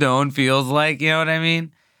being stoned feels like. You know what I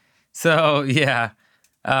mean? So yeah,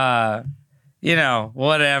 you know,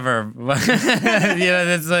 whatever. You know,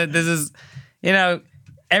 this is, you know,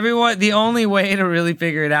 everyone. The only way to really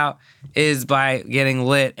figure it out is by getting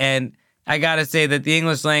lit. And I gotta say that the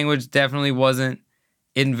English language definitely wasn't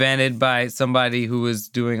invented by somebody who was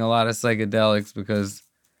doing a lot of psychedelics, because,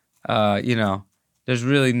 you know, there's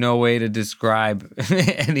really no way to describe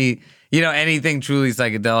anything truly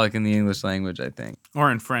psychedelic in the English language, I think.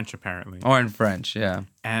 Or in French, apparently. Or in French, yeah.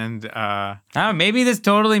 And maybe this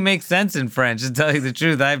totally makes sense in French, to tell you the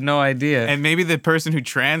truth. I have no idea. And maybe the person who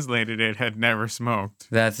translated it had never smoked.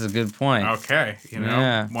 That's a good point. Okay, you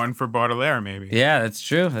know, one for Baudelaire, maybe. Yeah, that's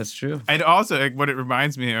true. That's true. And also, like, what it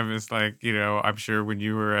reminds me of is, like, you know, I'm sure when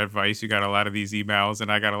you were at Vice, you got a lot of these emails,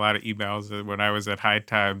 and I got a lot of emails when I was at High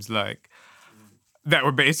Times, like, that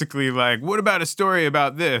were basically like, what about a story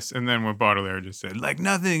about this? And then what Baudelaire just said, like,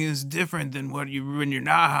 nothing is different than when you're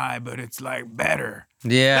not high, but it's like better.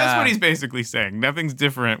 Yeah. That's what he's basically saying. Nothing's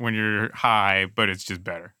different when you're high, but it's just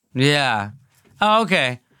better. Yeah. Oh,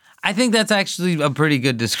 okay. I think that's actually a pretty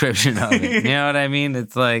good description of it. You know what I mean?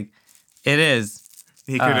 It's like, it is.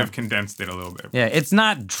 He could have condensed it a little bit. Yeah, it's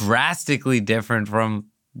not drastically different from,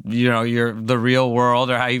 you know, the real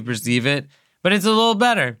world or how you perceive it, but it's a little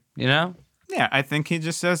better, you know? Yeah, I think he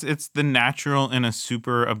just says it's the natural in a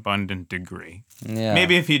super abundant degree. Yeah.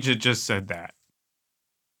 Maybe if he just said that.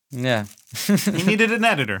 Yeah. He needed an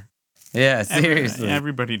editor. Yeah, seriously.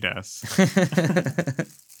 Everybody does.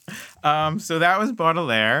 So that was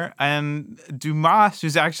Baudelaire. And Dumas,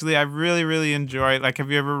 who's actually, I really, really enjoyed. Like,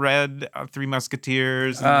 have you ever read Three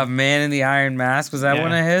Musketeers? Man in the Iron Mask. Was that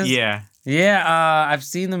one of his? Yeah. Yeah, I've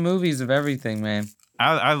seen the movies of everything, man.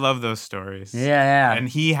 I love those stories. Yeah. And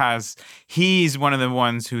he's one of the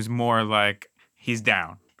ones who's more like, he's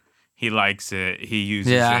down. He likes it. He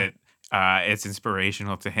uses it. It's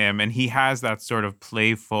inspirational to him. And he has that sort of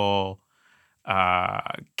playful,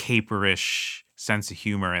 caperish sense of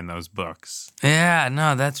humor in those books. Yeah,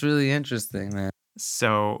 no, that's really interesting, man.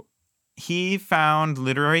 So he found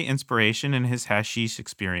literary inspiration in his hashish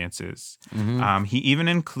experiences. Mm-hmm. He even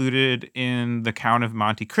included in The Count of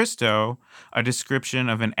Monte Cristo a description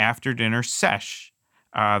of an after-dinner sesh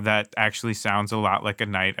that actually sounds a lot like a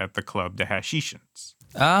night at the Club de Hashishans.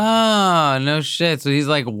 Oh, no shit. So he's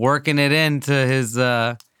like working it into his,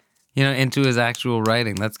 into his actual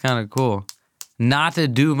writing. That's kind of cool. Not a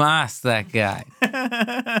Dumas, that guy.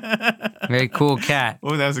 Very cool cat.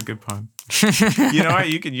 Oh, that was a good pun. You know what?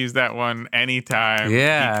 You can use that one anytime he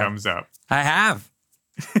comes up. I have.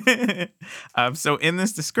 So in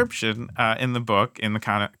this description, in the book, in the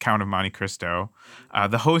Count of Monte Cristo,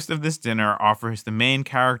 the host of this dinner offers the main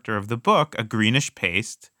character of the book a greenish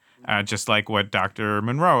paste, just like what Dr.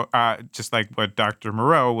 Moreau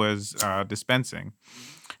was dispensing.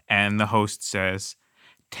 And the host says,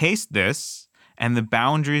 "Taste this, and the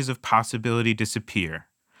boundaries of possibility disappear.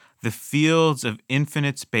 The fields of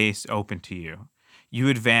infinite space open to you. You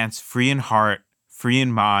advance free in heart, free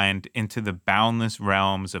in mind, into the boundless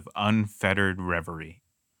realms of unfettered reverie."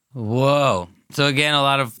 Whoa. So again, a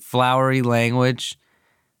lot of flowery language.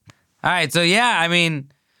 All right. So yeah, I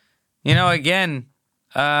mean, again,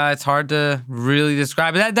 it's hard to really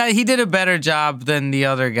describe it. That he did a better job than the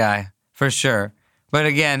other guy, for sure. But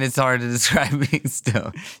again, it's hard to describe me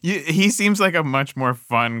still. He seems like a much more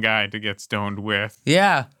fun guy to get stoned with.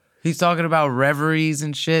 Yeah. He's talking about reveries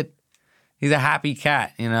and shit. He's a happy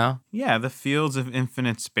cat, Yeah, the fields of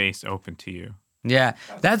infinite space open to you. Yeah,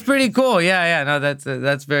 that's pretty cool. Yeah. No,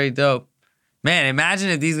 that's very dope. Man,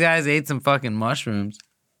 imagine if these guys ate some fucking mushrooms.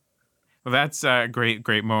 Well, that's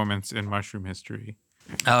great moments in mushroom history.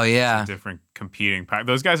 Oh, yeah. Different competing.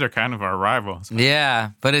 Those guys are kind of our rivals. Yeah,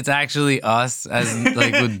 but it's actually us as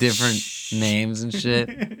like with different names and shit.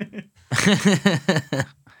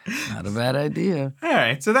 Not a bad idea. All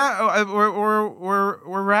right, so that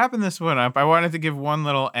we're wrapping this one up. I wanted to give one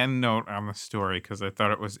little end note on the story because I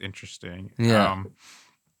thought it was interesting. Yeah.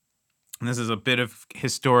 And this is a bit of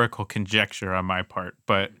historical conjecture on my part,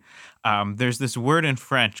 but there's this word in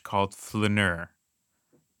French called flâneur.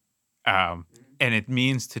 And it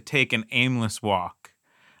means to take an aimless walk,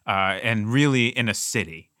 and really in a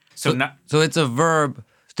city. So it's a verb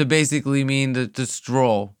to basically mean to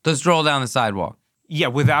stroll down the sidewalk. Yeah,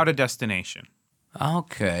 without a destination.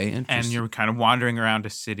 Okay, interesting. And you're kind of wandering around a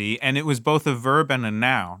city, and it was both a verb and a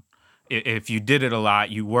noun. If you did it a lot,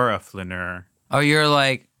 you were a flâneur. Oh, you're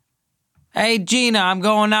like, "Hey, Gina, I'm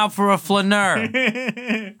going out for a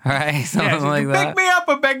flâneur." Right? Something like that. Pick me up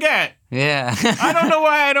a baguette. Yeah. I don't know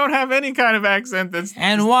why I don't have any kind of accent that's...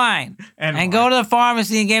 And wine. And go to the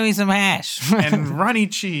pharmacy and get me some hash. And runny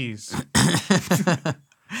cheese.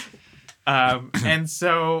 And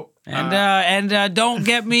so... And don't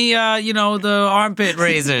get me, the armpit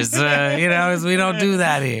razors, because we don't do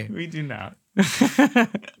that here. We do not.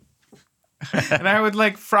 And I would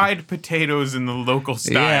like fried potatoes in the local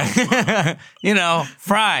style. Yeah.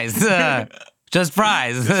 Fries. Just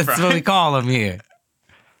fries. That's what we call them here.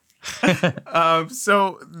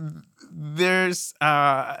 So there's,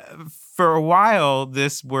 for a while,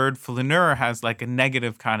 this word flâneur has like a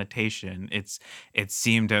negative connotation. It's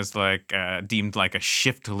seemed as like, deemed like a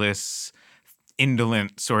shiftless,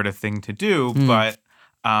 indolent sort of thing to do. But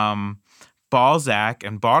Balzac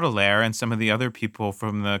and Baudelaire and some of the other people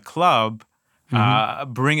from the club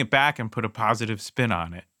bring it back and put a positive spin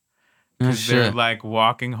on it. Because they're like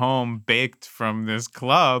walking home baked from this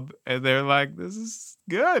club, and they're like, "This is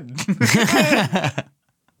good."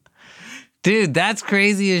 Dude, that's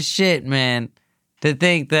crazy as shit, man. To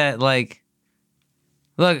think that, like,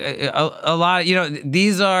 look, a lot,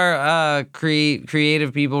 these are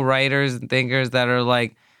creative people, writers and thinkers that are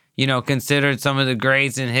like, considered some of the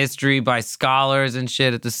greats in history by scholars and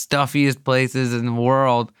shit at the stuffiest places in the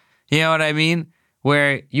world. You know what I mean?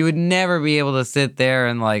 Where you would never be able to sit there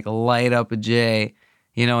and like light up a J,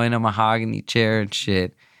 in a mahogany chair and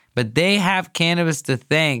shit. But they have cannabis to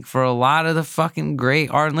thank for a lot of the fucking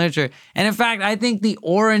great art and literature. And in fact, I think the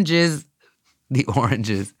origins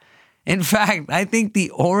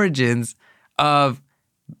of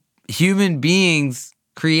human beings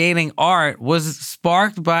creating art was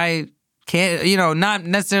sparked by, not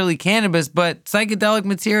necessarily cannabis, but psychedelic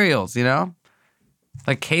materials,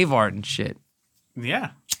 like cave art and shit. Yeah.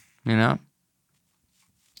 It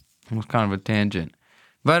was kind of a tangent.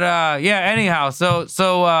 But anyhow, so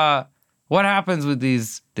what happens with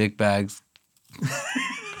these dick bags?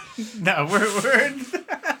 No, we're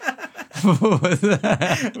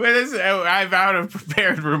I'm out of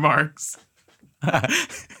prepared remarks. I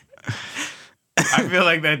feel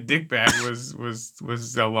like that dick bag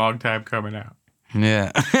was a long time coming out.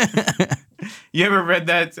 Yeah. You ever read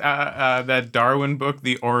that Darwin book,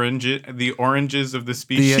 The Oranges of the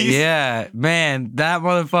Species? Yeah, man, that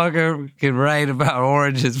motherfucker can write about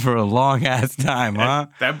oranges for a long ass time, huh?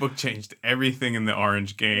 That book changed everything in the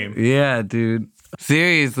orange game. Yeah, dude.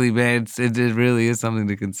 Seriously, man, it really is something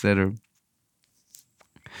to consider.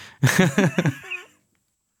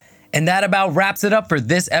 And that about wraps it up for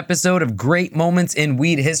this episode of Great Moments in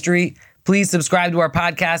Weed History. Please subscribe to our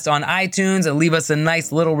podcast on iTunes and leave us a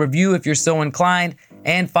nice little review if you're so inclined.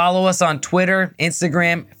 And follow us on Twitter,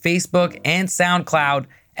 Instagram, Facebook, and SoundCloud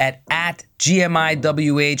at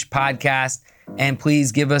GMIWH Podcast. And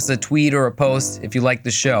please give us a tweet or a post if you like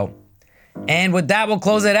the show. And with that, we'll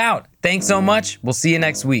close it out. Thanks so much. We'll see you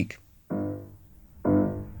next week.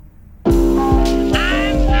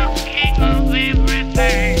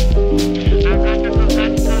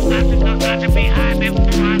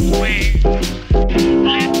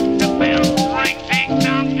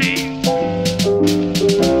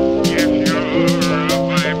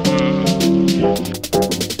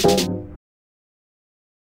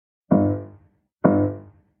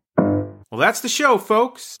 Well, that's the show,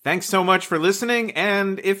 folks. Thanks so much for listening,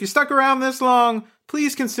 and if you stuck around this long,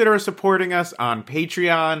 please consider supporting us on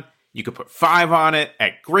Patreon. You could put 5 on it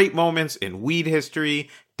at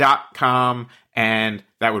greatmomentsinweedhistory.com, and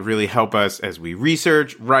that would really help us as we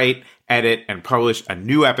research, write, edit, and publish a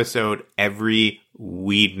new episode every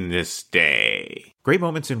Weedness Day. Great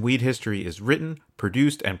Moments in Weed History is written,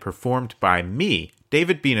 produced, and performed by me,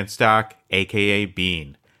 David Bienenstock, aka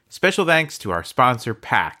Bean. Special thanks to our sponsor,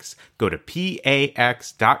 PAX. Go to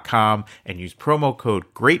PAX.com and use promo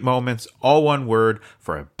code GREATMOMENTS, all one word,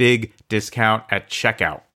 for a big discount at checkout.